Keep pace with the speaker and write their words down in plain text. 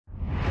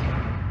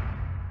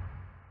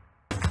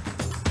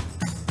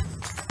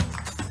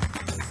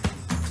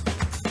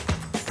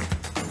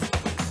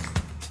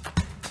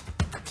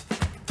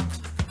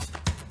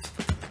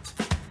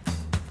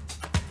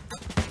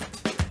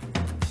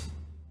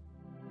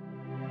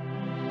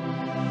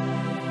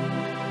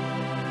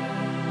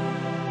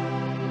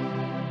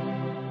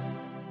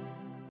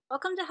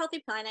Welcome to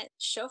Healthy Planet,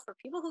 show for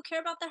people who care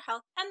about their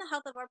health and the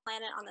health of our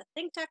planet on the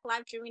Think Tech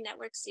Live Streaming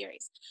Network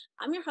series.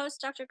 I'm your host,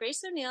 Dr.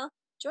 Grace O'Neil.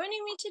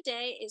 Joining me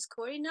today is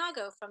Kouri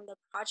Nago from the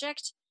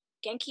project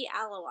Genki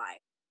Ala Wai.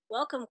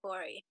 Welcome,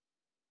 Kouri.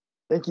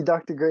 Thank you,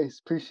 Dr.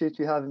 Grace. Appreciate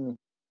you having me.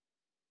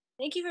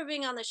 Thank you for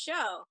being on the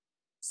show.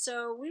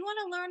 So we want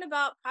to learn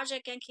about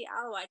Project Genki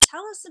Ala Wai.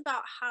 Tell us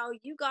about how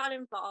you got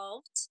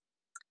involved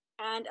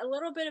and a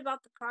little bit about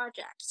the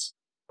project.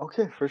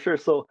 Okay, for sure.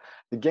 So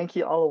the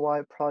Genki Ala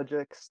Wai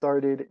project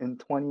started in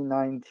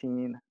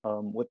 2019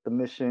 with the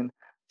mission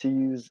to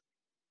use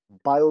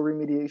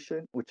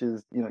bioremediation, which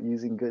is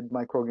using good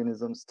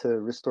microorganisms to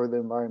restore the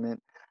environment.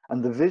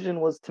 And the vision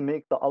was to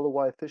make the Ala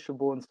Wai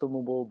fishable and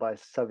swimmable by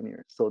 7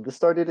 years. So this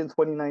started in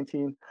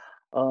 2019.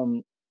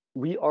 Um,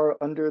 we are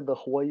under the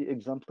Hawaii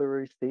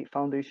Exemplary State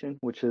Foundation,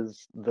 which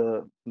is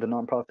the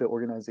nonprofit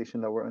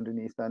organization that we're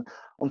underneath. And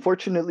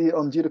unfortunately,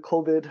 due to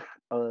COVID,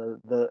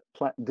 the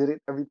plan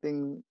didn't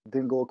everything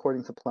didn't go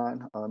according to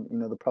plan.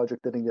 The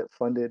project didn't get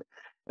funded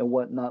and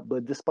whatnot.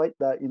 But despite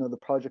that, the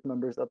project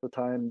members at the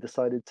time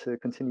decided to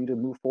continue to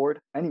move forward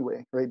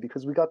anyway, right?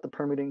 Because we got the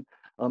permitting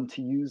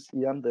to use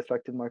the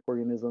effective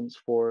microorganisms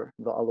for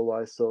the Ala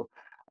Wai. So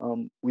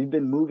we've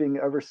been moving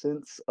ever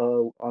since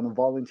on a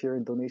volunteer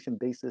and donation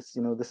basis.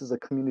 This is a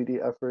community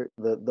effort.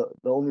 The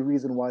only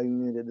reason why we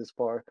made it this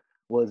far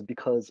was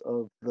because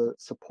of the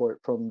support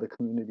from the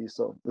community.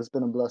 So it's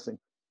been a blessing.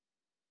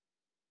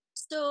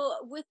 So,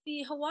 with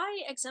the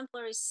Hawaii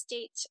Exemplary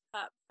State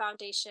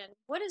Foundation,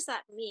 what does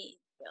that mean,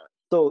 really?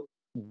 So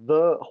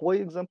the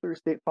Hawaii Exemplary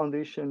State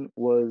Foundation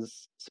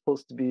was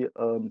supposed to be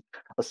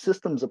a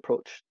systems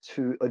approach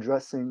to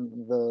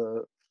addressing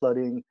the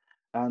flooding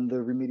and the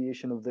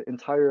remediation of the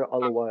entire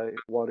Ala Wai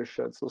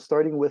watershed. So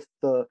starting with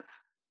the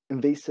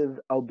invasive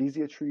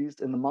albizia trees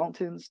in the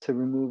mountains to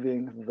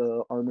removing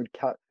the armored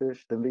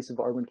catfish, the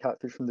invasive armored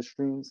catfish from the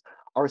streams.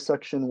 Our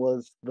section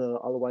was the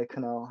Ala Wai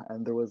Canal,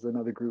 and there was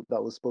another group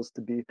that was supposed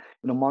to be,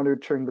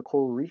 monitoring the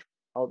coral reef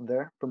out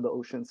there from the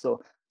ocean. So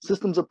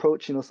systems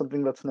approach,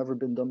 something that's never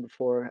been done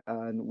before.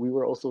 And we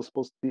were also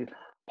supposed to be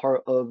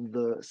part of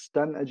the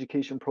STEM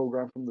education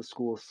program from the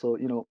schools. So,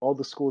 all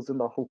the schools in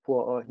the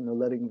Hopua,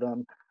 letting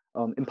them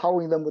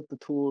empowering them with the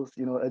tools,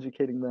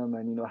 educating them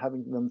and,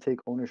 having them take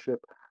ownership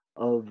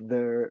of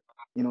their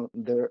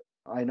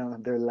aina,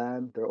 their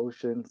land, their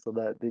ocean, so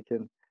that they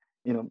can,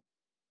 you know,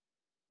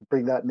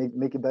 bring that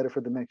make it better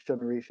for the next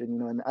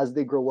generation, and as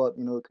they grow up,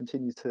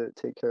 continue to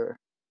take care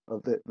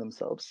of it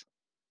themselves.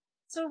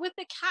 So, with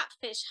the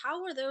catfish,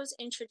 how were those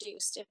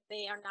introduced if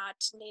they are not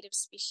native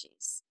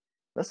species?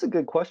 That's a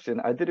good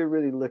question. I didn't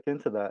really look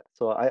into that,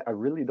 so I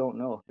really don't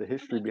know the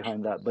history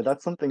behind that, but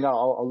that's something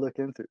I'll look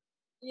into.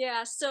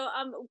 Yeah.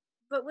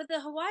 But with the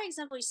Hawaii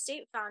Exemplary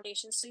State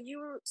Foundation, so you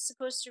were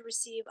supposed to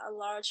receive a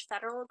large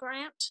federal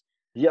grant.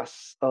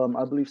 Yes,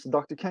 I believe so.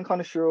 Dr. Ken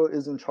Kaneshiro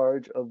is in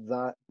charge of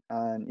that,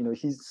 and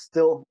he's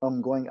still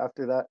going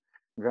after that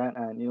grant,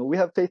 and we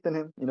have faith in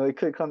him. It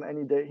could come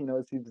any day,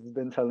 as he's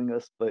been telling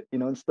us. But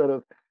instead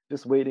of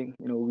just waiting,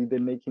 we've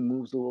been making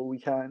moves with what we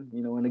can,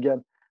 and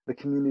again, the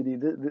community,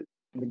 the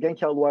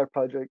Genki Wire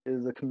project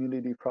is a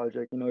community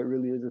project. It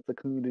really is. It's a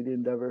community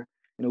endeavor.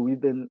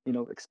 We've been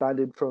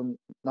expanded from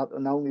not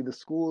only the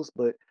schools,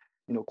 but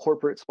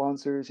corporate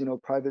sponsors,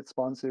 private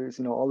sponsors,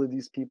 all of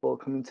these people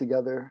coming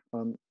together.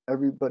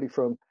 Everybody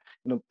from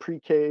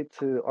pre-K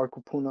to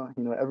Arkupuna,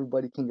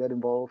 everybody can get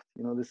involved.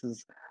 This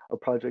is a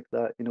project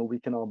that we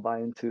can all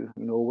buy into.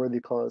 A worthy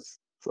cause.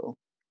 So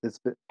it's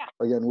been, Yeah.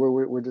 again,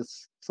 we're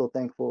just so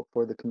thankful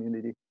for the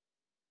community.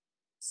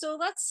 So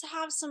let's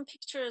have some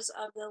pictures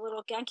of the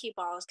little Genki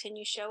balls. Can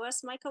you show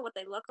us, Michael, what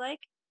they look like?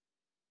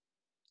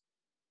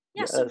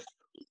 Yeah. So, what Yes, are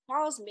these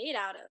balls made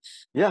out of?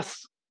 And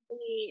yes.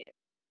 the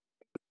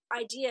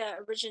idea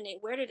originate?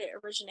 Where did it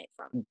originate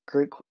from?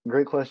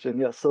 Great question.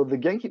 Yeah, so the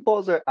Genki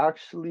balls are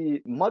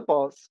actually mud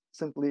balls,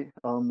 simply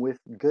with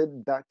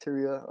good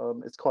bacteria.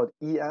 It's called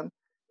EM.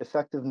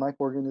 Effective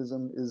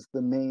microorganism is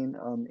the main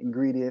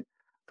ingredient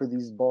for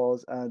these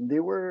balls, and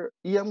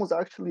EM was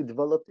actually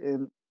developed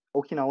in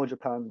Okinawa,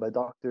 Japan, by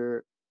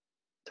Dr.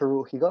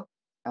 Teru Higa,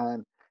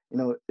 and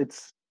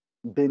it's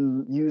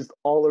been used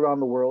all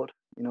around the world.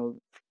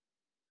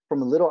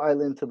 From a little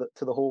island to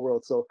the whole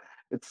world. So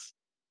it's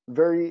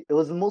it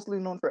was mostly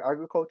known for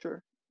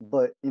agriculture,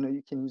 but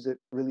you can use it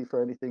really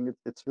for anything.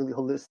 It's really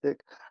holistic,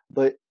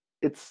 but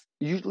it's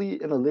usually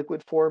in a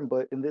liquid form.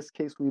 But in this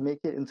case, we make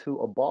it into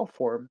a ball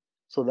form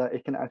so that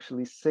it can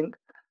actually sink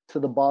to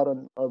the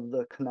bottom of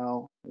the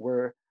canal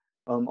where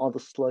all the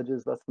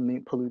sludges, that's the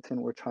main pollutant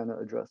we're trying to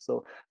address.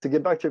 So to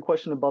get back to your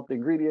question about the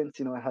ingredients,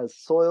 it has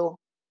soil,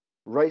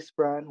 rice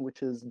bran,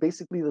 which is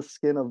basically the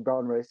skin of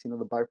brown rice, the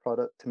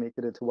byproduct to make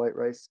it into white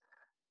rice,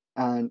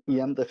 and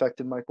EM, the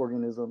effective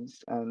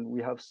microorganisms, and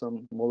we have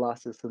some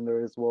molasses in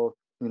there as well,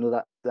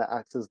 that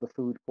acts as the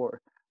food for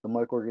the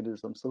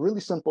microorganisms. So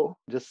really simple,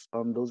 just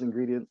those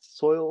ingredients: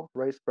 soil,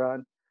 rice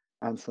bran,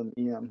 and some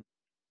EM.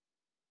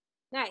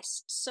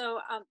 Nice. So,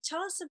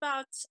 tell us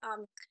about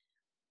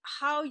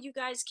how you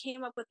guys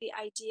came up with the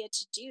idea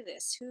to do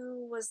this.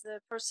 Who was the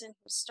person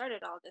who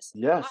started all this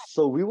and why? Yes,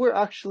 so we were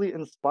actually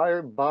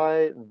inspired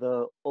by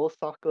the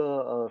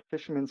Osaka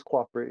Fishermen's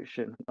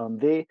Cooperation.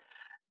 They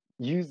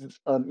used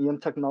EM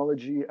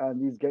technology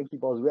and these Genki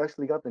balls. We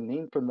actually got the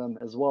name from them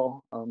as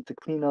well to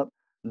clean up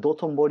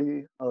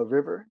Dotonbori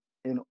River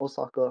in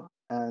Osaka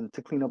and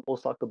to clean up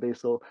Osaka Bay.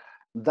 So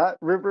that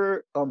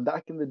river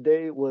back in the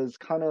day was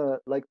kind of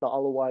like the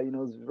Ala Wai, it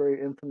was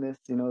very infamous.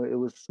 It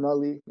was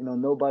smelly.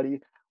 Nobody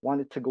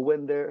wanted to go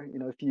in there.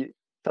 If you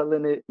fell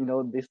in it,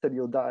 they said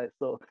you'll die.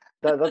 So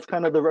that's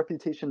kind of the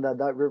reputation that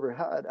that river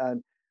had.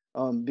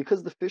 And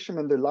because the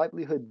fishermen, their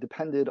livelihood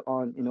depended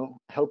on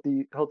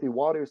healthy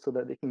water so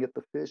that they can get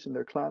the fish and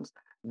their clams.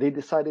 They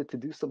decided to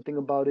do something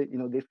about it.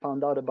 They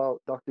found out about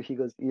Dr.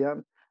 Higa's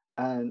EM,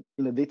 and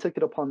they took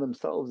it upon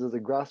themselves as a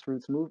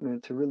grassroots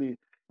movement to really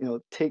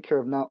take care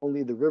of not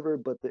only the river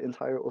but the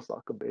entire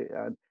Osaka Bay.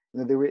 And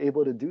they were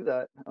able to do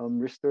that,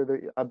 restore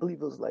their. I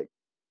believe it was like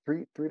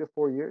three to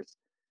 4 years.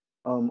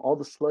 All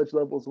the sludge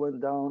levels went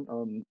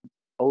down,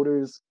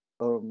 odors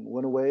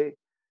went away,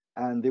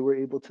 and they were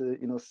able to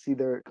see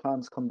their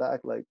clams come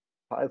back like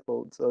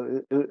fivefold.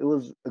 So it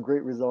was a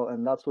great result,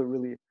 and that's what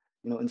really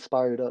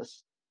inspired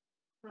us.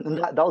 And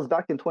Mhm. that was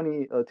back in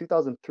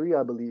 2003,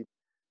 I believe.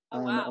 Oh,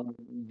 And wow.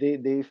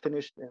 they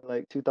finished in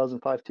like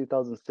 2005,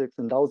 2006,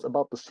 and that was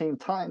about the same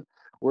time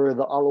where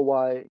the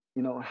Alawai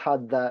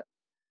had that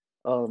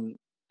um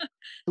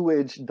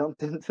sewage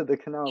dumped into the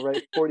canal,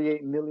 right?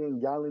 48 million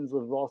gallons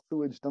of raw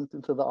sewage dumped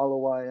into the Ala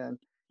Wai, and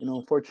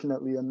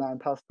unfortunately, a man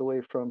passed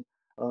away from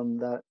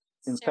that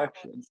It's terrible.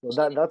 infection. So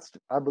Cheating. that's,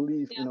 I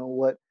believe, Yeah.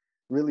 what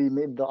really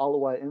made the Ala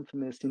Wai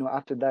infamous.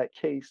 After that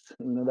case,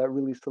 that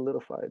really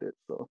solidified it.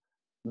 So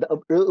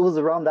it was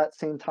around that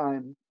same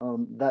time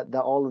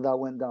that all of that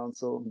went down.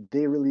 So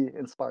they really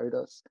inspired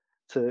us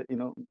to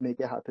make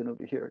it happen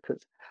over here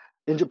because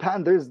in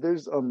Japan,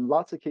 there's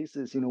lots of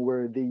cases,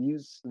 where they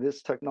use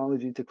this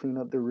technology to clean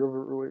up the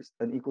rivers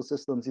and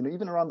ecosystems,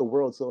 even around the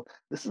world. So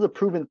this is a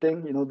proven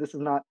thing. This is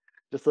not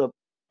just a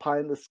pie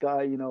in the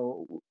sky,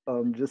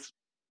 just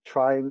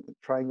trying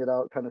it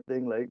out kind of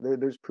thing. Like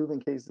there's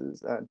proven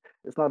cases, and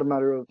it's not a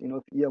matter of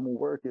if EM will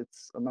work.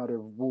 It's a matter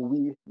of will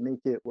we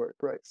make it work,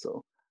 right?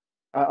 So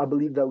I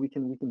believe that we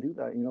can do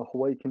that.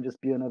 Hawaii can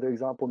just be another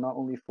example, not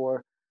only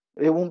for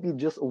it won't be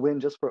just a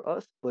win just for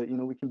us, but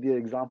we can be an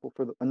example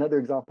for another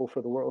example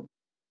for the world.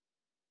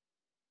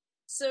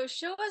 So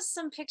show us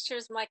some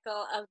pictures,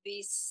 Michael, of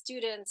these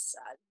students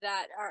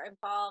that are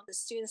involved, the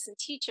students and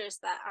teachers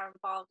that are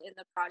involved in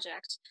the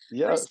project. Where's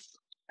Yes.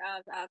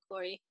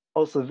 Kouri?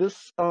 Oh, so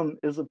this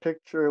is a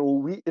picture. Well,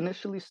 we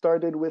initially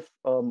started with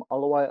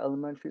Ala Wai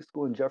Elementary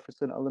School and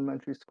Jefferson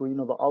Elementary School.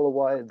 The Ala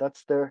Wai,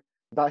 that's their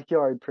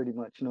backyard pretty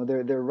much.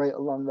 They're right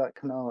along that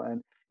canal,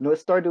 and it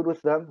started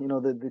with them.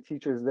 The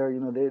teachers there.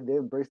 They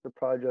embraced the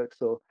project.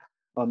 So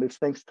it's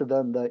thanks to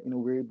them that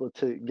we're able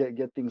to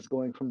get things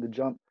going from the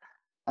jump.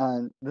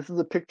 And this is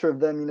a picture of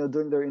them,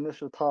 doing their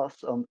initial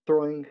toss,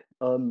 throwing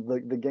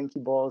the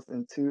Genki balls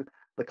into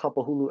the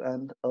Kapahulu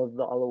end of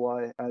the Ala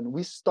Wai. And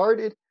we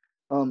started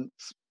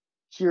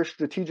here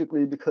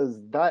strategically because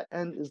that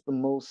end is the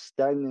most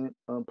stagnant,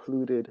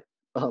 polluted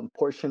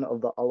portion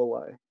of the Ala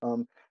Wai.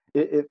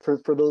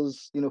 For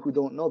those who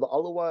don't know, the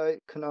Ala Wai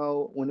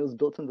Canal, when it was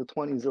built in the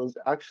 20s, it was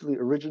actually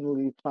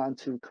originally planned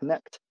to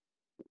connect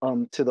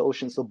to the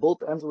ocean. So both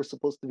ends were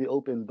supposed to be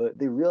open, but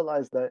they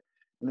realized that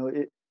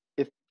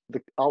if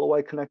the Ala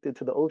Wai connected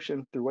to the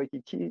ocean through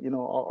Waikiki,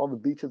 all the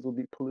beaches will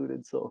be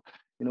polluted. So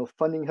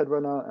funding had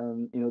run out,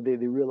 and they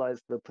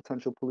realized the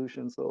potential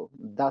pollution. So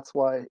that's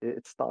why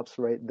it stops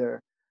right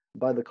there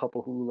by the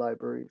Kapahulu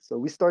Library. So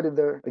we started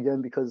there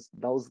again because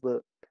that was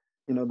the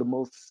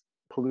most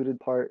polluted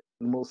part,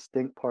 the most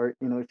stink part.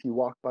 If you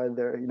walk by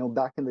there,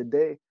 back in the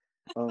day,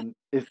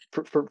 if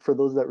for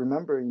those that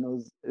remember,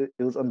 it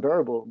was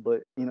unbearable.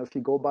 But if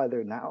you go by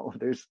there now,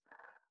 there's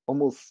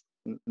almost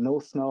no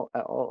smell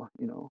at all.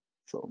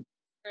 So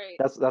Great.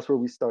 that's where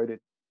we started.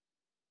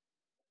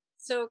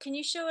 So can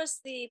you show us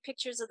the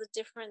pictures of the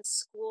different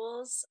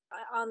schools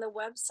on the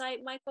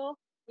website, Michael?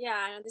 Yeah,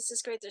 I know this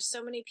is great. There's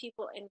so many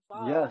people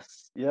involved.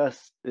 Yes,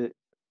 yes.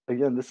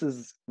 Again, this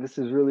is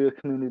really a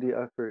community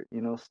effort.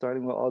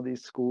 Starting with all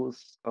these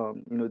schools,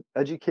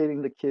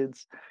 educating the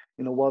kids,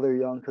 while they're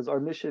young, because our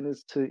mission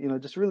is to,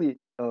 just really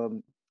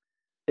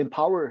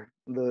empower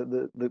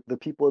the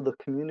people of the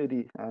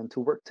community and to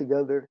work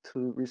together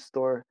to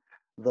restore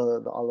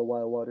the Ala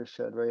Wai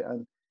watershed, right?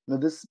 And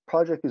this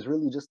project is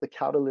really just the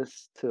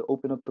catalyst to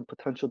open up the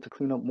potential to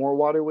clean up more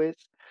waterways,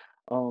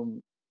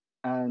 um,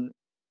 and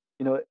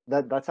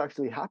that's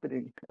actually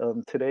happening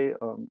today.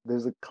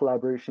 There's a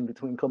collaboration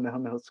between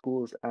Kamehameha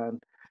Schools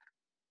and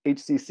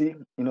HCC.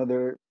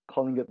 They're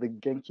calling it the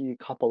Genki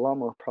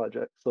Kapalama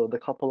project. So the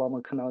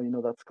Kapalama Canal,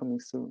 that's coming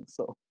soon.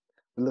 So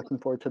we're looking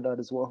forward to that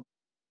as well.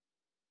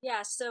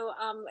 Yeah, so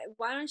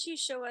why don't you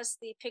show us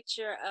the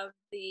picture of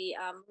the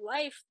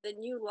life, the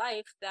new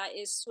life that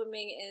is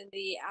swimming in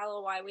the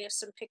Ala Wai? We have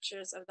some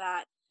pictures of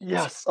that.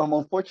 Yes,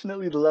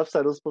 unfortunately, the left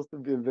side was supposed to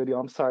be a video.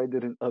 I'm sorry I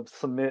didn't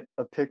submit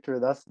a picture.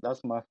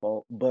 That's my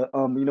fault. But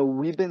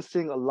we've been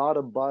seeing a lot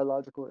of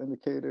biological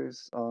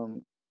indicators.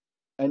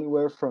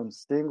 Anywhere from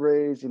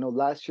stingrays.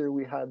 Last year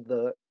we had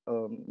the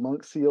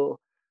monk seal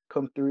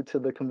come through to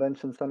the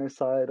convention center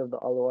side of the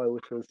Ala Wai,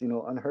 which was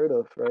unheard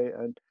of, right?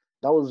 And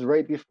that was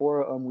right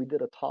before we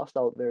did a toss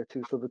out there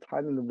too. So the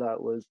timing of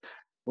that was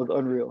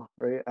unreal,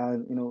 right?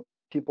 And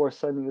people are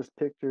sending us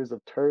pictures of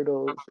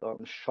turtles,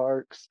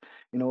 sharks.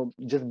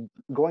 Just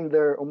going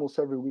there almost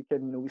every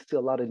weekend. We see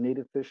a lot of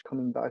native fish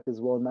coming back as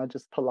well, not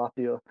just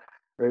tilapia,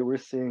 right? We're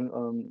seeing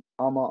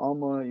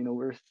ama,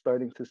 we're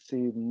starting to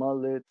see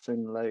mullets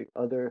and like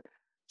other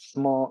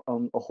small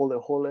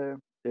ahole hole.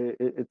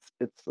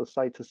 It's a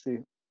sight to see.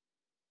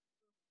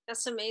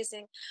 That's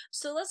amazing.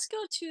 So let's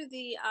go to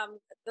the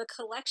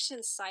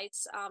collection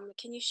sites.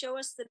 Can you show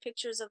us the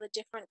pictures of the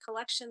different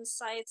collection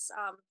sites?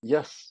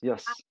 Yes,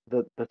 yes,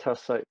 the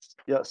test sites.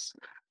 Yes.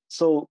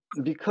 So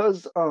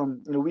because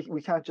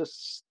we can't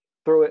just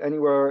throw it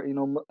anywhere,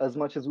 as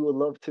much as we would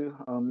love to.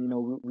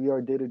 We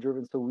are data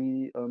driven, so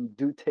we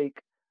do take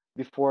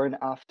before and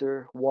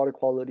after water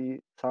quality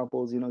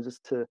samples,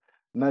 just to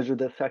measure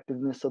the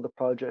effectiveness of the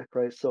project,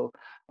 right? So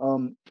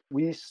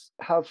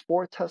have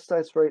 4 test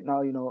sites right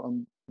now,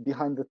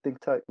 behind the Think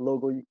Tech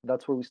logo.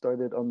 That's where we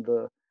started on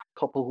the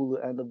Kapahulu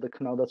end of the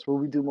canal. That's where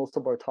we do most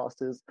of our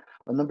tosses.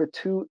 Number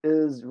 2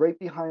 is right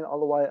behind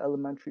Ala Wai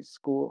Elementary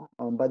School,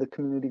 by the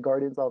community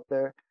gardens out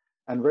there,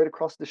 and right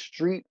across the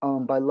street,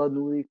 by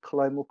Lanui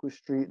Kalaimoku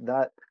Street.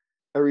 That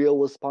area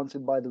was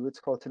sponsored by the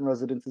Ritz-Carlton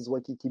Residences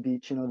Waikiki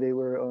Beach. They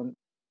were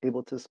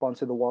able to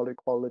sponsor the water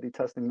quality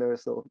testing there.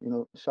 So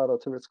shout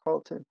out to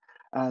Ritz-Carlton.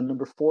 And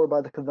number 4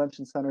 by the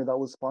convention center, that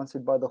was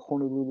sponsored by the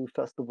Honolulu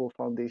Festival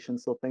Foundation.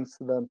 So thanks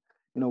to them,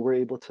 we're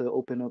able to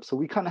open up. So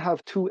we kind of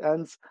have 2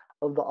 ends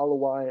of the Ala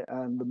Wai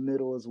and the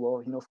middle as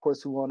well. Of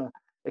course, we want to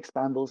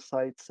expand those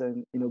sites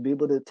and be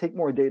able to take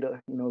more data,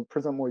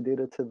 present more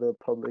data to the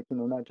public.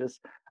 Not just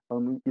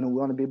we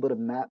want to be able to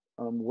map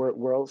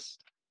where else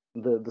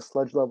the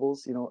sludge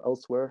levels,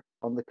 elsewhere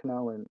on the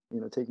canal,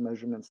 and take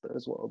measurements there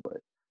as well. But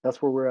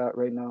that's where we're at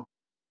right now.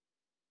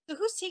 So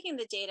who's taking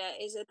the data?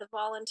 Is it the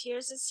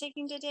volunteers that's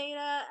taking the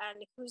data,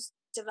 and who's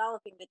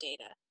developing the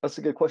data? That's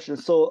a good question.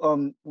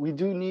 So we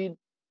do need,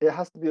 it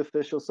has to be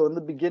official. So in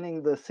the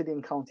beginning, the city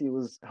and county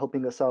was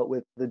helping us out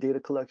with the data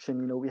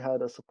collection. We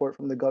had a support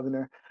from the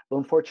governor, but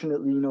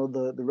unfortunately,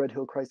 the Red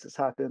Hill crisis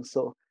happened.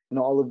 So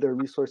all of their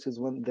resources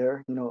went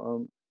there,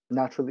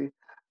 naturally.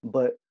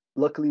 But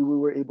luckily, we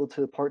were able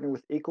to partner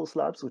with ACOS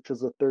Labs, which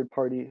is a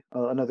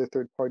another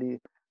third party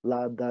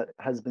lab that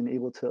has been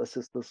able to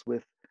assist us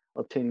with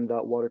obtaining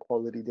that water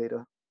quality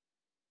data.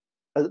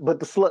 But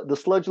the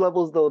sludge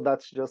levels, though,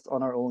 that's just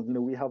on our own.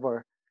 We have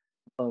our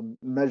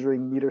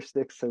measuring meter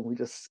sticks, and we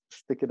just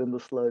stick it in the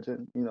sludge,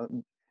 and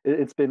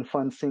it's been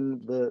fun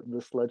seeing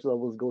the sludge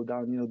levels go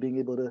down. Being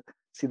able to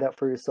see that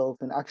for yourself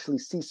and actually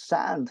see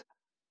sand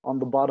on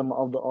the bottom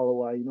of the Ala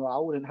Wai. I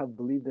wouldn't have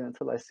believed it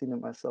until I seen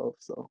it myself.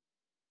 So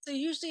So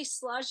usually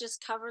sludge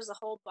just covers the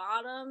whole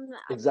bottom. I mean,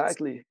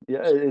 exactly,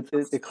 yeah,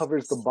 it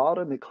covers the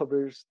bottom, it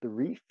covers the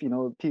reef.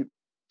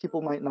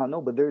 People might not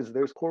know, but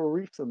there's coral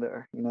reefs in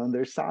there. And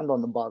there's sand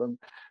on the bottom,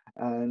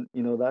 and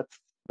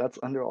that's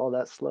under all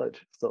that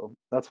sludge. So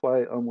that's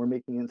why we're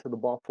making it into the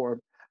ball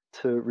form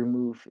to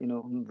remove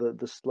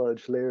the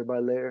sludge layer by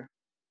layer.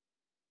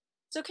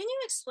 so can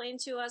you explain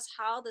to us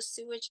how the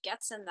sewage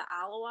gets in the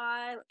Ala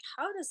Wai? Like,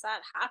 how does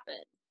that happen?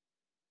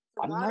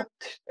 The I'm water not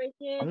I'm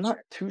breakage, not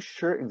or too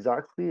sure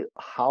exactly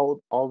how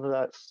all of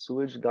that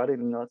sewage got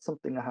in. That's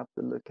something I have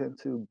to look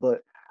into. But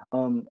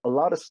a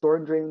lot of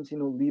storm drains,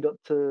 lead up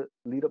to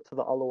the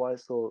Ala Wai.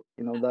 So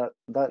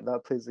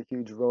that plays a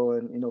huge role.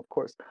 And of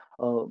course,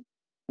 uh,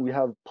 we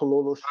have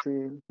Palolo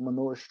Stream,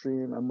 Manoa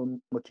Stream,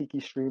 and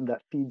Makiki Stream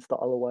that feeds the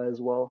Ala Wai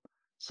as well.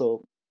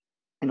 So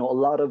a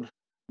lot of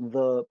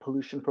the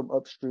pollution from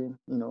upstream,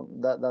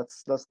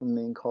 that's the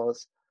main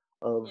cause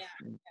of.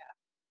 yeah,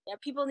 yeah,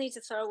 people need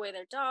to throw away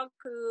their dog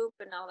poop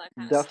and all that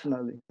kind of stuff.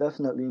 Definitely,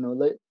 definitely.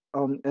 Like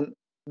and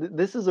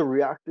this is a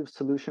reactive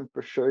solution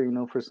for sure.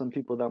 For some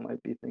people that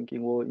might be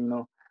thinking,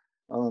 well,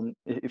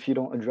 if you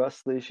don't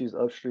address the issues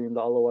upstream,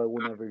 the LOI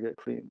will never get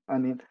clean. I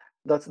mean,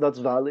 that's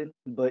valid,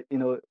 but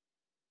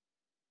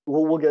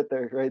we'll get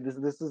there, right?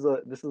 This is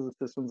a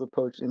systems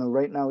approach.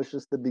 Right now it's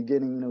just the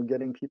beginning.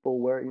 Getting people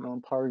aware,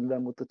 empowering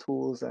them with the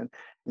tools, and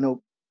you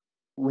know,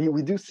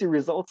 we do see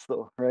results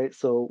though, right?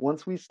 So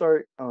once we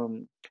start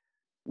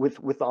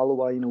with Ala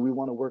Wai, we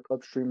want to work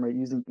upstream, right,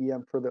 using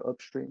EM further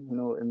upstream,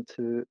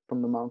 into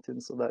from the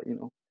mountains, so that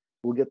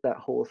we'll get that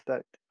whole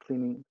effect,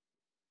 cleaning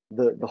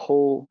the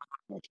whole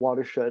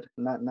watershed,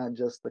 not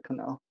just the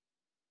canal.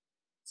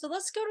 So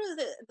let's go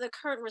to the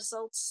current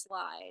results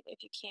slide,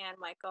 if you can,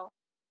 Michael.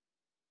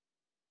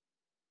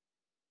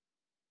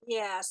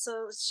 Yeah,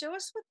 so show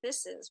us what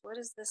this is. What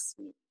does this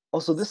mean?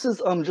 Also, this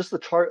is just a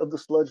chart of the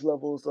sludge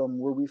levels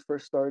where we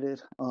first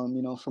started.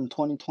 From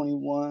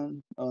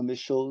 2021, it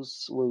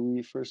shows where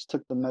we first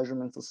took the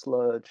measurements of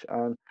sludge,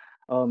 and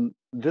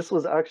This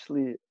was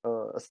actually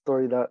a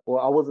story that,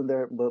 well, I wasn't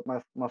there, but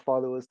my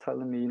father was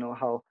telling me,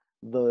 how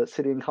the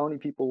city and county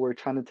people were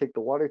trying to take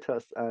the water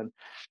test, and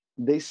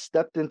they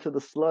stepped into the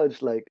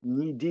sludge like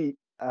knee deep,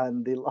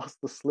 and they lost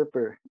the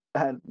slipper.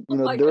 And Oh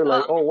my they're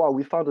like, God. "Oh wow,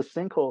 we found a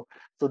sinkhole."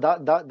 So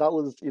that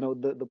was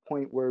the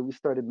point where we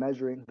started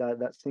measuring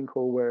that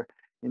sinkhole where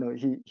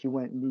he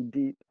went knee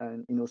deep,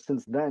 and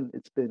since then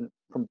it's been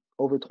from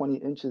over 20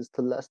 inches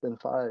to less than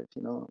 5.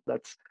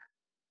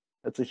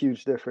 That's a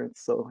huge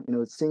difference. So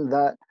seeing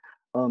that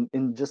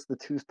in just the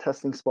two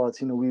testing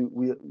spots,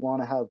 we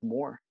want to have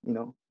more,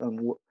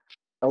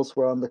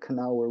 elsewhere on the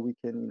canal where we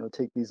can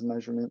take these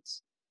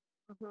measurements.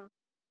 Mhm.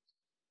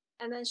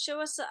 And then show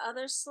us the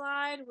other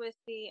slide with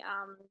the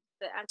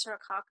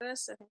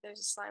enterococcus. I think there's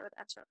a slide with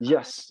enterococcus.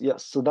 Yes,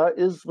 yes. So that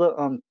is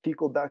the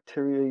fecal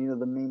bacteria,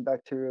 the main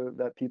bacteria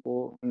that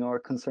people, are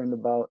concerned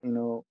about.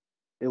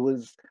 It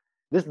was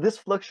this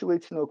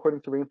fluctuates,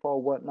 according to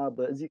rainfall, whatnot.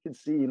 But as you can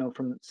see,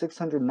 from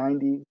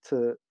 690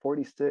 to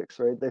 46,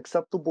 right? The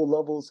acceptable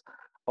levels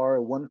are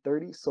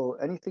 130. So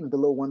anything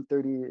below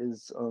 130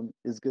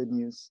 is good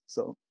news.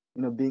 So,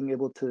 being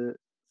able to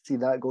see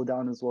that go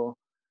down as well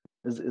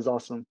is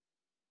awesome.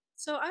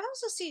 So I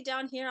also see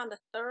down here on the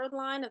third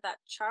line of that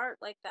chart,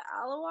 like the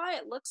Ala Wai,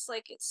 it looks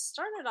like it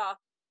started off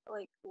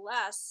like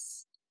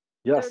less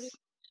 30. Yes.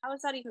 How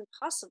is that even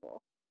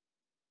possible?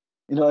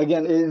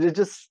 Again,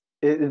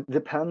 it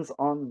depends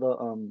on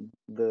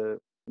the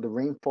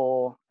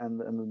rainfall and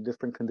the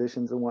different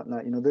conditions and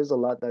whatnot. There's a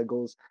lot that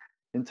goes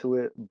into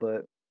it,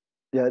 but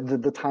yeah,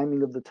 the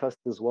timing of the test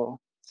as well.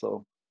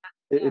 So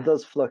it Yeah.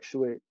 does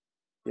fluctuate.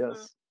 hmm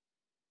Yes.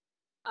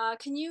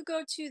 can you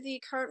go to the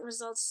current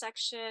results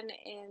section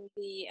in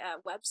the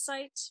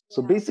website? We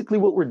So have. basically,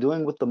 what we're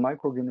doing with the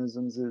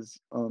microorganisms is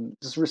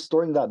just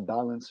restoring that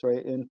balance,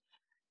 right?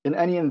 In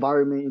any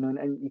environment, in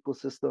any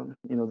ecosystem,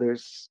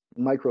 there's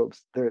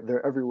microbes.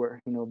 They're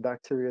everywhere.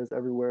 Bacteria is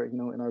everywhere.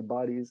 In our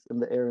bodies, in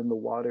the air, in the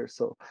water.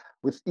 So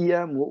with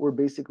EM, what we're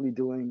basically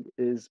doing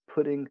is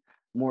putting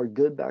more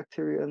good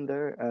bacteria in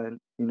there, and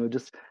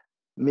just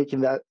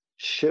making that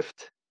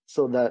shift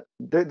so that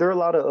there are a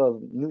lot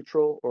of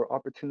neutral or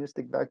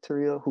opportunistic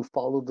bacteria who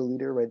follow the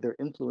leader, right? They're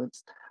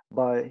influenced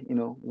by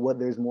what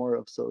there's more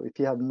of. So if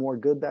you have more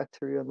good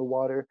bacteria in the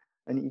water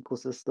and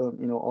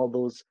ecosystem, all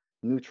those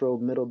neutral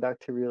middle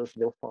bacteria,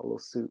 they'll follow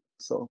suit.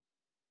 So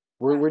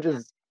we're Yeah.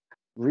 just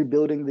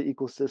rebuilding the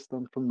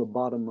ecosystem from the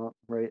bottom up,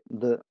 right?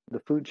 The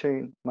food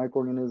chain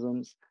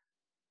microorganisms,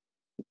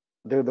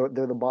 they're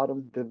the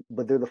bottom,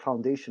 but they're the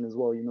foundation as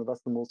well.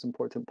 That's the most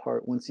important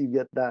part. Once you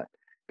get that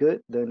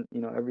good, then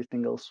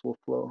everything else will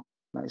flow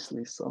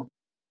nicely. So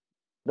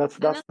that's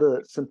And that's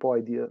the simple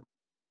idea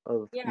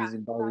of yeah,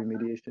 using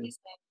bioremediation.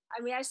 amazing.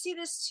 I mean, I see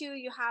this too.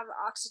 You have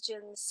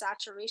oxygen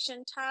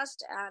saturation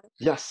test, and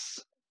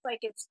Yes, like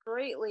it's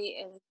greatly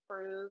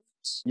improved.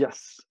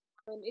 yes,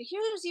 And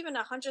here there's even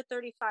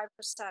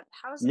 135%.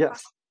 How is it yes.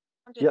 possible?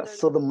 Yes, 130.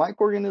 so the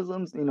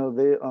microorganisms, they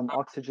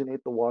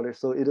oxygenate the water,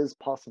 so it is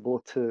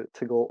possible to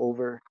go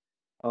over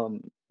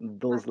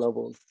those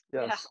levels.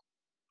 Yeah, Yes.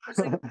 it's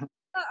like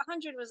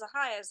 100 was the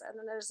highest, and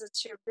then there's the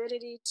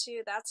turbidity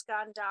too. That's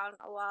gone down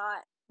a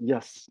lot.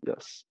 Yes,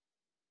 yes.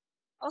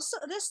 Also,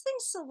 this thing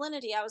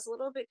salinity, I was a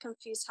little bit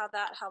confused how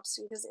that helps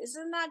you because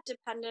isn't that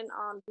dependent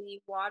on the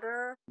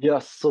water?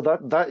 Yes, so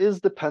that is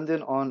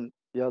dependent on,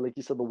 yeah, like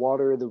you said, the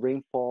water, the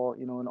rainfall,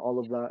 and all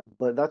of that.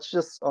 But that's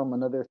just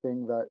another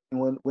thing that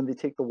when they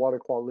take the water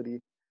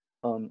quality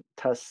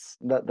tests,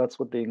 that's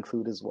what they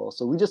include as well.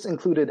 So we just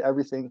included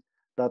everything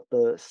that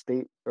the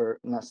state, or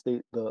not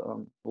state,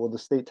 the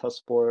state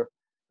tests for,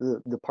 the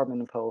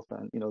Department of Health,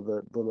 and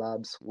the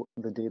labs,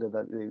 the data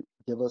that they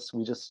give us.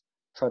 We just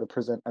try to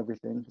present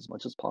everything as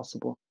much as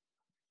possible.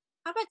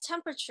 How about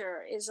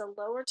temperature? Is a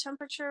lower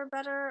temperature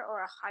better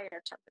or a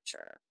higher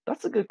temperature?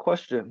 That's a good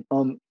question.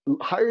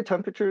 Higher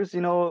temperatures,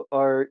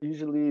 are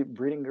usually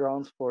breeding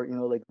grounds for,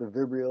 like the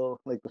Vibrio,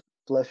 like the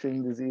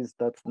flushing disease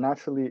that's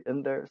naturally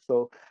in there.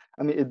 So,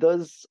 I mean, it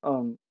does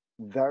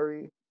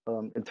vary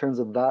in terms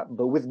of that.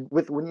 But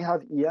with when you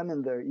have EM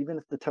in there, even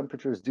if the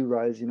temperatures do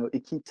rise,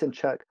 it keeps in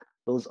check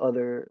those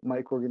other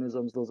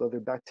microorganisms, those other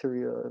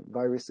bacteria,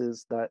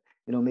 viruses that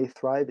may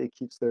thrive. It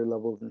keeps their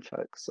levels in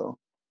check. So.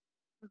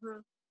 hmm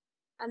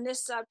And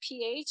this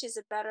pH, is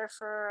it better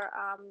for,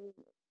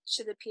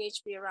 should the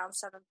pH be around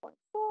 7.4,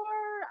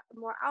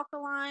 more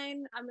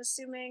alkaline, I'm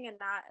assuming, and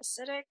not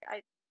acidic?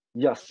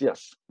 Yes,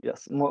 yes,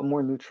 yes.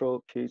 More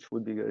neutral pH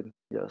would be good.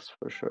 Yes,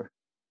 for sure.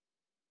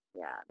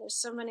 Yeah, there's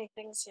so many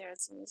things here.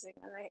 It's amazing.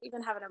 And I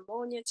even have an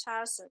ammonia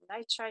test and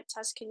nitrite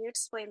test. Can you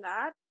explain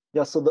that?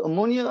 Yeah, so the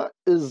ammonia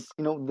is,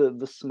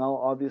 the smell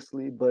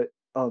obviously, but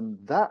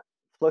that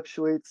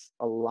fluctuates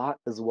a lot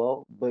as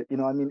well. But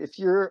I mean, if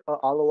you're a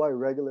Ala Wai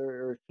regular,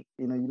 or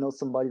if,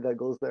 somebody that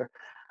goes there,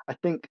 I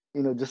think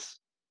just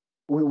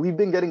we've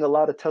been getting a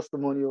lot of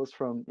testimonials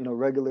from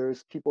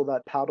regulars, people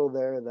that paddle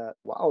there, that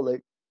wow,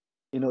 like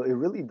it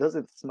really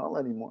doesn't smell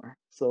anymore.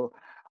 So,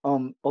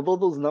 although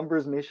those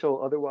numbers may show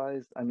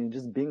otherwise, I mean,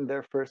 just being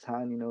there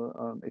firsthand,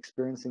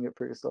 experiencing it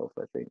for yourself,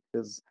 I think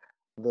is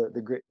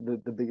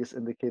the biggest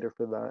indicator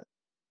for that.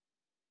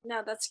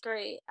 No, that's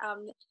great.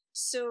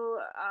 So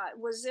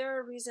was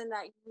there a reason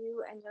that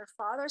you and your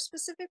father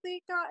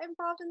specifically got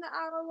involved in the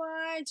Ala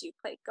Wai? Do you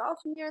play golf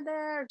near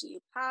there? Do you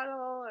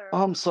paddle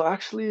or? So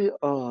actually,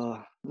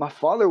 my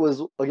father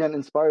was again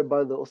inspired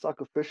by the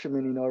Osaka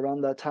fishermen.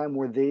 Around that time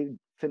where they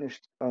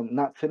finished,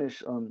 not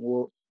finished,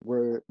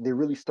 where they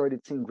really started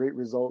seeing great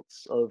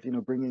results of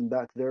bringing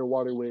back their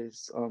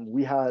waterways.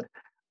 We had,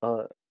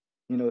 uh,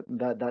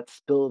 that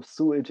spill of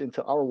sewage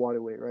into our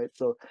waterway, right?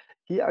 So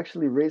he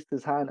actually raised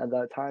his hand at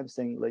that time,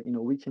 saying like,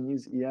 we can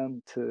use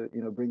EM to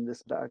bring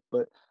this back,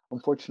 but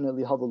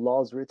unfortunately, how the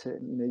law is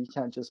written, you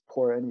can't just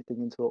pour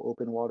anything into an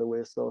open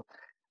waterway. So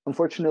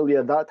unfortunately,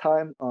 at that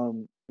time,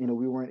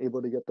 we weren't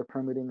able to get the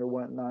permitting or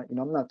whatnot.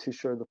 I'm not too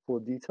sure the full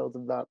details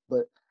of that,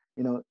 but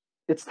you know,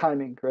 it's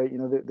timing, right?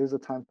 There's a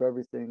time for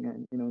everything,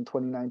 and in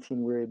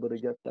 2019 we were able to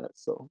get that.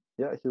 So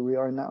yeah, here we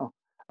are now,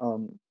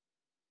 um,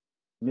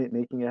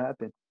 making it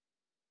happen.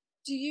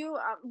 Do you,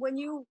 when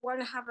you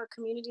want to have a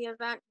community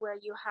event where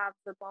you have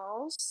the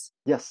balls,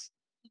 Yes.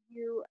 do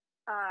you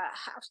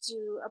have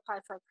to apply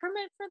for a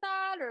permit for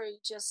that, or you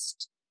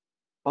just,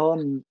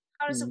 Um,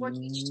 how does it work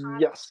each time?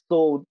 yes.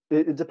 So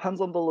it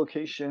depends on the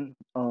location.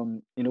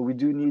 We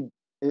do need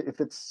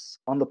if it's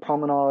on the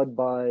promenade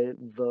by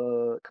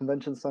the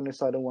convention center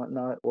side and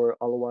whatnot, or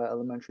Ala Wai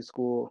Elementary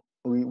School.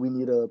 We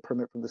need a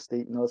permit from the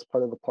state. As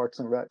part of the Parks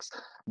and Recs.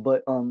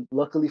 But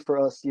luckily for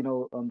us,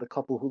 the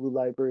Couple Hulu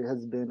Library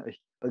has been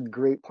a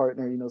great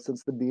partner.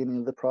 Since the beginning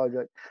of the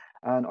project,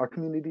 and our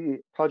community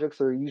projects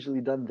are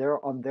usually done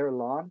there on their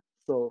lawn.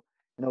 So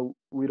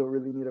we don't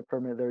really need a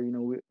permit there.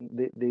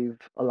 They've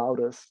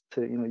allowed us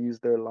to, use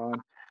their lawn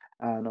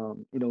and,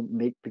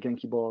 make the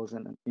Genki balls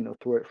and,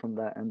 throw it from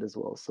that end as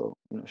well. So,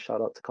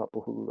 shout out to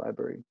Kapahulu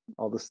Library,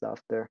 all the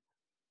staff there.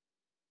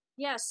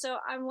 Yeah, so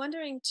I'm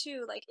wondering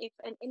too, like if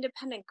an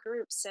independent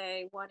group,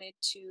 say, wanted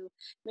to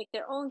make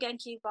their own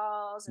Genki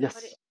balls and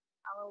put it Yes.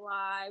 in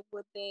ROI,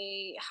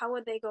 how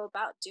would they go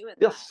about doing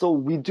Yes, that? so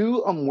we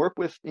do work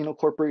with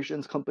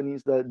corporations,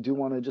 companies that do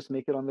want to just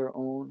make it on their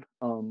own.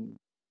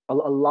 A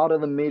lot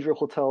of the major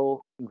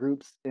hotel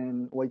groups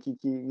in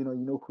Waikiki,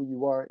 who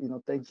you are.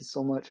 Thank you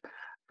so much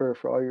for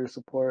all your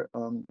support.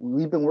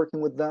 We've been working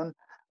with them.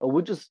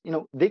 We just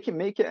they can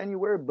make it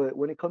anywhere, but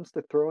when it comes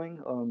to throwing,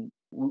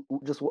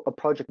 just a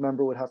project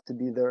member would have to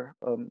be there,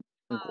 or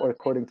Okay.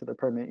 according to the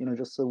permit.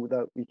 Just so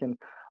that we can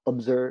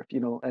observe,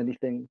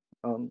 anything,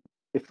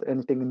 if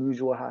anything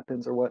unusual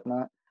happens or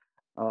whatnot,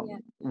 Yeah.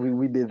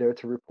 we'd be there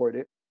to report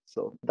it.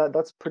 So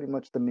that's pretty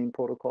much the main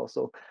protocol.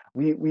 So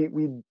we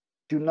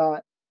do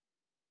not,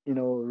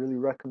 really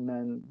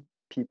recommend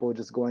people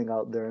just going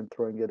out there and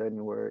throwing it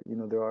anywhere.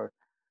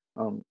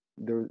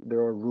 There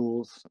are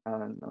rules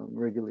and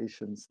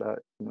regulations that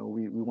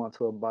we want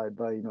to abide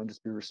by.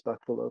 Just be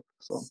respectful of.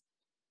 So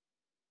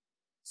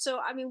So,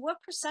 I mean, what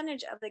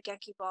percentage of the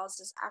Genki balls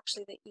is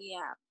actually the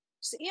EM?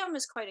 So EM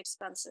is quite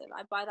expensive.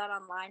 I buy that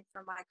online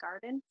for my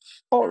garden.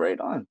 oh, Uh, right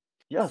on.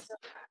 Yes.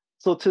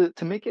 so, So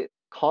to make it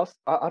cost,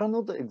 I don't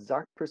know the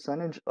exact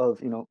percentage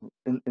of,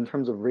 in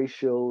terms of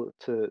ratio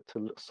to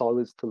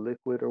solids to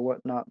liquid or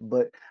whatnot,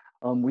 but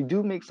we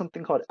do make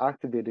something called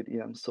activated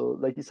EM. So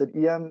like you said,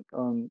 EM,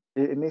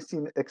 it may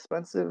seem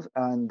expensive,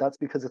 and that's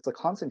because it's a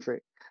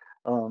concentrate.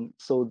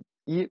 So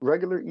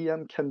regular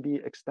EM can be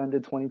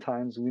extended 20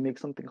 times. We make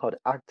something called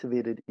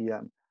activated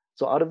EM.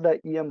 So out of that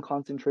EM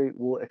concentrate,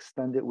 we'll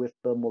extend it with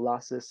the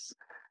molasses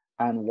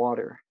and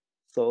water.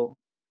 So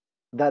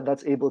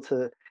that's able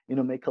to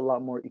make a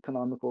lot more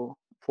economical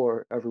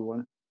for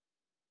everyone.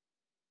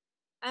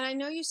 and I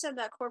know you said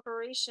that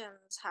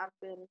corporations have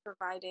been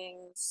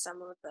providing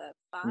some of the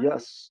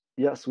funds,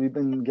 Yes, we've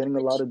been getting a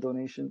lot which of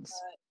donations.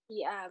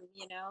 EM,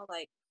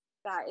 like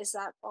that. Is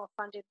that all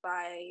funded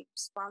by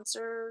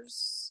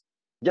sponsors?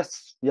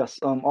 Yes,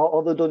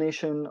 all the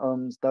donation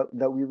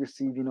that we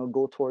receive,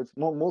 go towards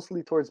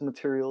mostly towards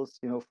materials,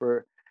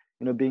 for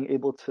being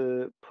able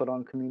to put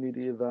on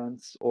community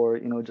events, or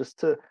just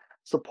to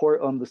support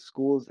the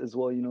schools as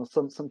well.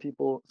 Some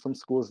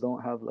schools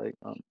don't have like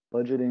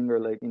budgeting, or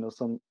like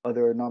some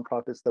other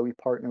nonprofits that we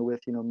partner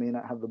with, may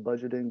not have the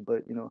budgeting,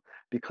 but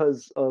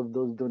because of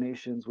those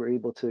donations, we're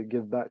able to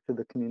give back to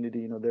the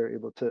community. They're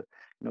able to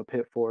pay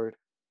it forward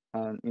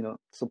and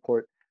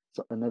support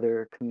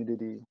another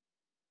community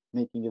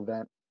making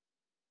event.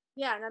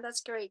 Yeah, no,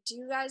 that's great. Do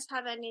you guys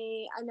have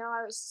any? I know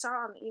I saw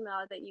on the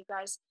email that you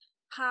guys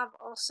have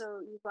also,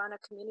 you run a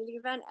community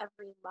event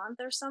every month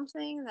or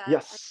something that I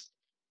Yes,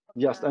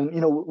 think yes, and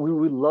we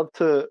would love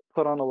to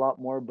put on a lot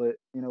more, but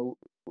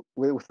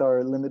with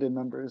our limited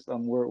numbers,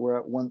 we're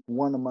at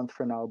one a month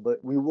for now, but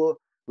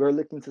we're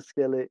looking to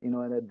scale it, in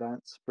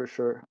advance for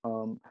sure.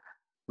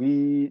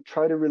 We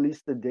try to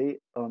release the date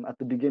at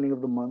the beginning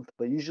of the month,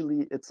 but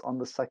usually it's on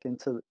the second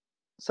to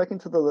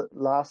the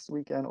last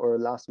weekend or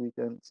last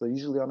weekend. So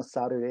usually on a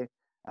Saturday,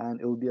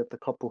 and it will be at the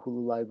Couple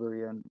Hulu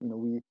Library, and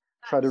we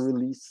try to nice.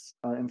 release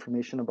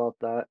information about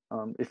that.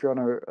 If you're on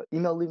our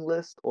emailing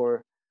list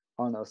or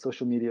on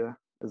social media,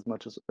 as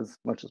much as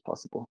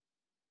possible.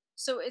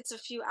 So it's a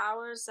few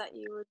hours that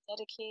you would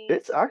dedicate.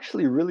 It's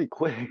actually really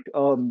quick.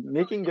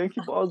 Making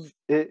Genki balls,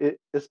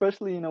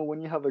 especially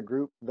when you have a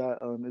group that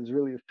is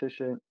really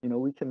efficient.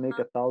 We can make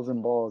Uh,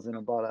 1,000 balls in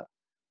about an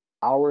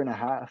hour and a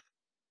half.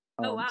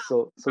 oh wow.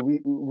 So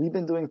we've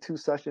been doing 2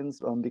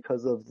 sessions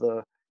because of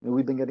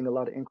we've been getting a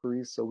lot of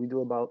inquiries. So we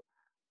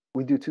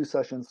do 2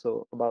 sessions,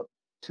 so about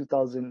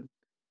 2,000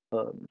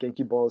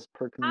 Genki balls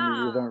per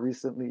community Wow, event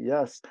recently.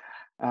 Yes,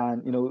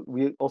 and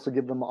we also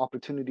give them an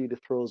opportunity to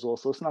throw as well.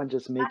 So it's not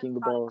just that's making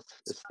the probably balls;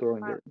 the it's best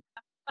throwing part.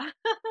 it.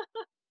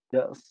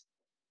 Yes.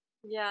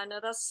 Yeah, no,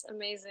 that's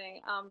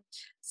amazing. I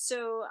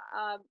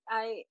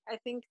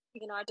think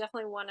I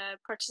definitely want to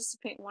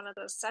participate in one of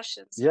those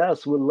sessions.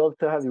 Yes, we'd love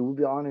to have you. We'd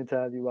be honored to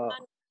have you out.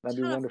 Fun, That'd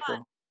be ton of fun.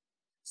 wonderful.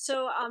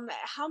 So,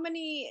 how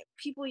many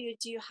people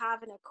do you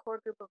have in a core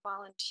group of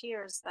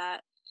volunteers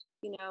that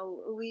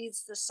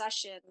leads the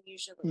session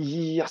usually?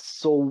 Yes,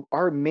 so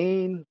our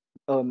main,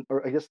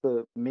 or I guess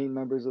the main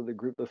members of the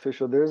group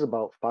official, there's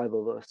about 5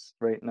 of us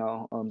right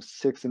now,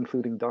 six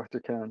including Dr.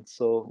 Ken.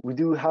 So we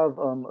do have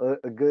a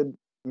good,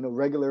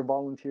 regular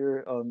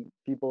volunteer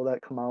people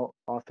that come out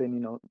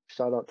often.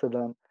 Shout out to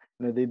them.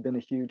 They've been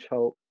a huge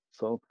help.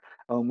 So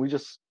we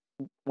just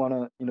want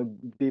to,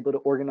 be able to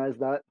organize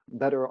that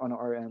better on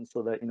our end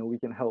so that we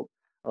can help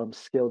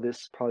scale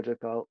this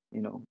project out.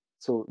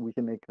 So we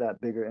can make that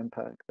bigger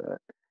impact that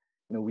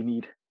we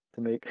need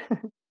to make.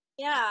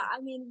 Yeah, I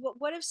mean,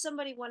 what if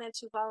somebody wanted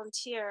to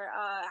volunteer?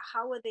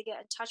 How would they get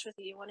in touch with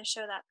you? You want to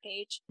show that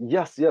page?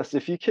 Yes, yes.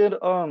 If you could,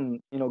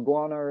 go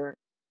on our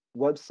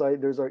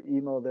website, there's our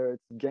email there.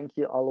 It's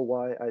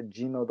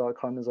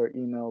genkialawai@gmail.com is our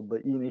email.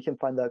 But you can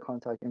find that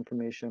contact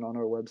information on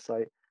our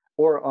website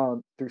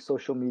or through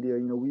social media.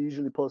 We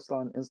usually post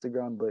on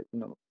Instagram, but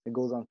it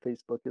goes on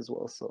Facebook as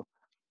well. So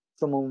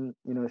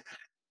if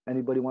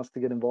anybody wants to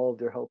get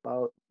involved or help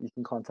out, you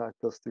can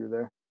contact us through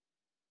there.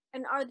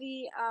 And are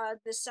the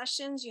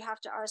sessions you have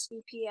to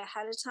RSVP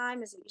ahead of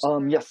time? Is it usually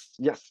very? Yes,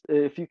 yes.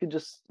 If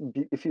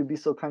you'd be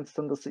so kind to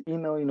send us an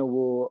email,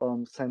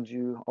 we'll send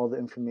you all the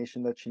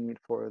information that you need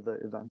for the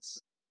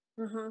events.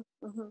 Mm-hmm,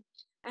 mm-hmm.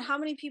 And how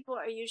many people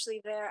are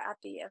usually there at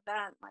the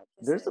event? Like,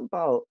 is There's it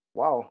about,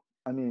 wow,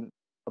 I mean,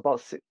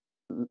 about 50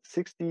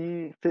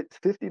 to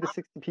 60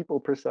 people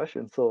per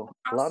session. So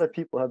a lot of awesome?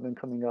 people have been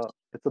coming out.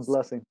 It's a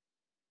blessing.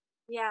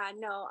 Yeah,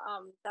 no,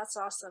 that's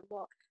awesome.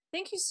 Well,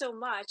 thank you so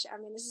much. I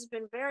mean, this has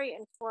been very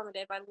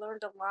informative. I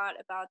learned a lot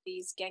about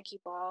these Genki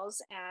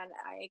balls, and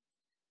I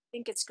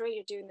think it's great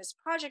you're doing this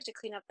project to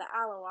clean up the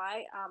Ala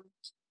Wai.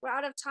 We're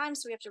out of time,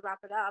 so we have to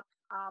wrap it up.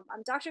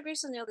 I'm Dr.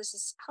 Grace O'Neil. This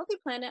is Healthy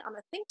Planet on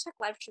the Think Tech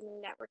Live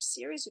Streaming Network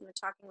series. We've been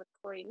talking with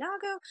Kouri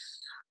Nago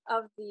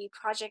of the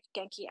project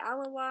Genki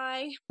Ala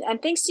Wai.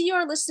 And thanks to you,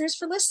 our listeners,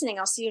 for listening.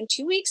 I'll see you in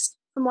 2 weeks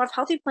for more of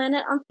Healthy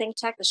Planet on Think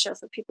Tech, the show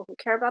for people who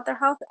care about their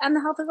health and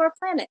the health of our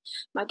planet.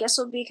 My guest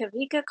will be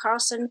Kavika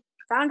Carlson,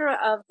 founder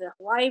of the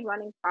Hawaii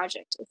Running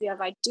Project. If you have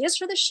ideas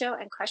for the show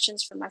and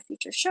questions for my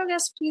future show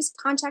guests, please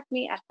contact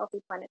me at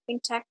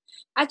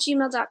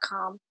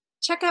healthyplanetthinktech@gmail.com.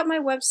 Check out my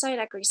website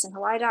at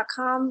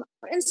graceinhawaii.com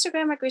or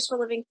Instagram at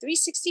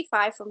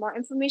graceful365 for more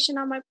information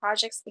on my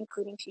projects,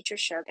 including future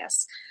show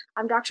guests.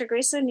 I'm Dr.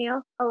 Grace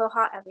O'Neil.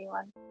 Aloha,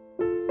 everyone.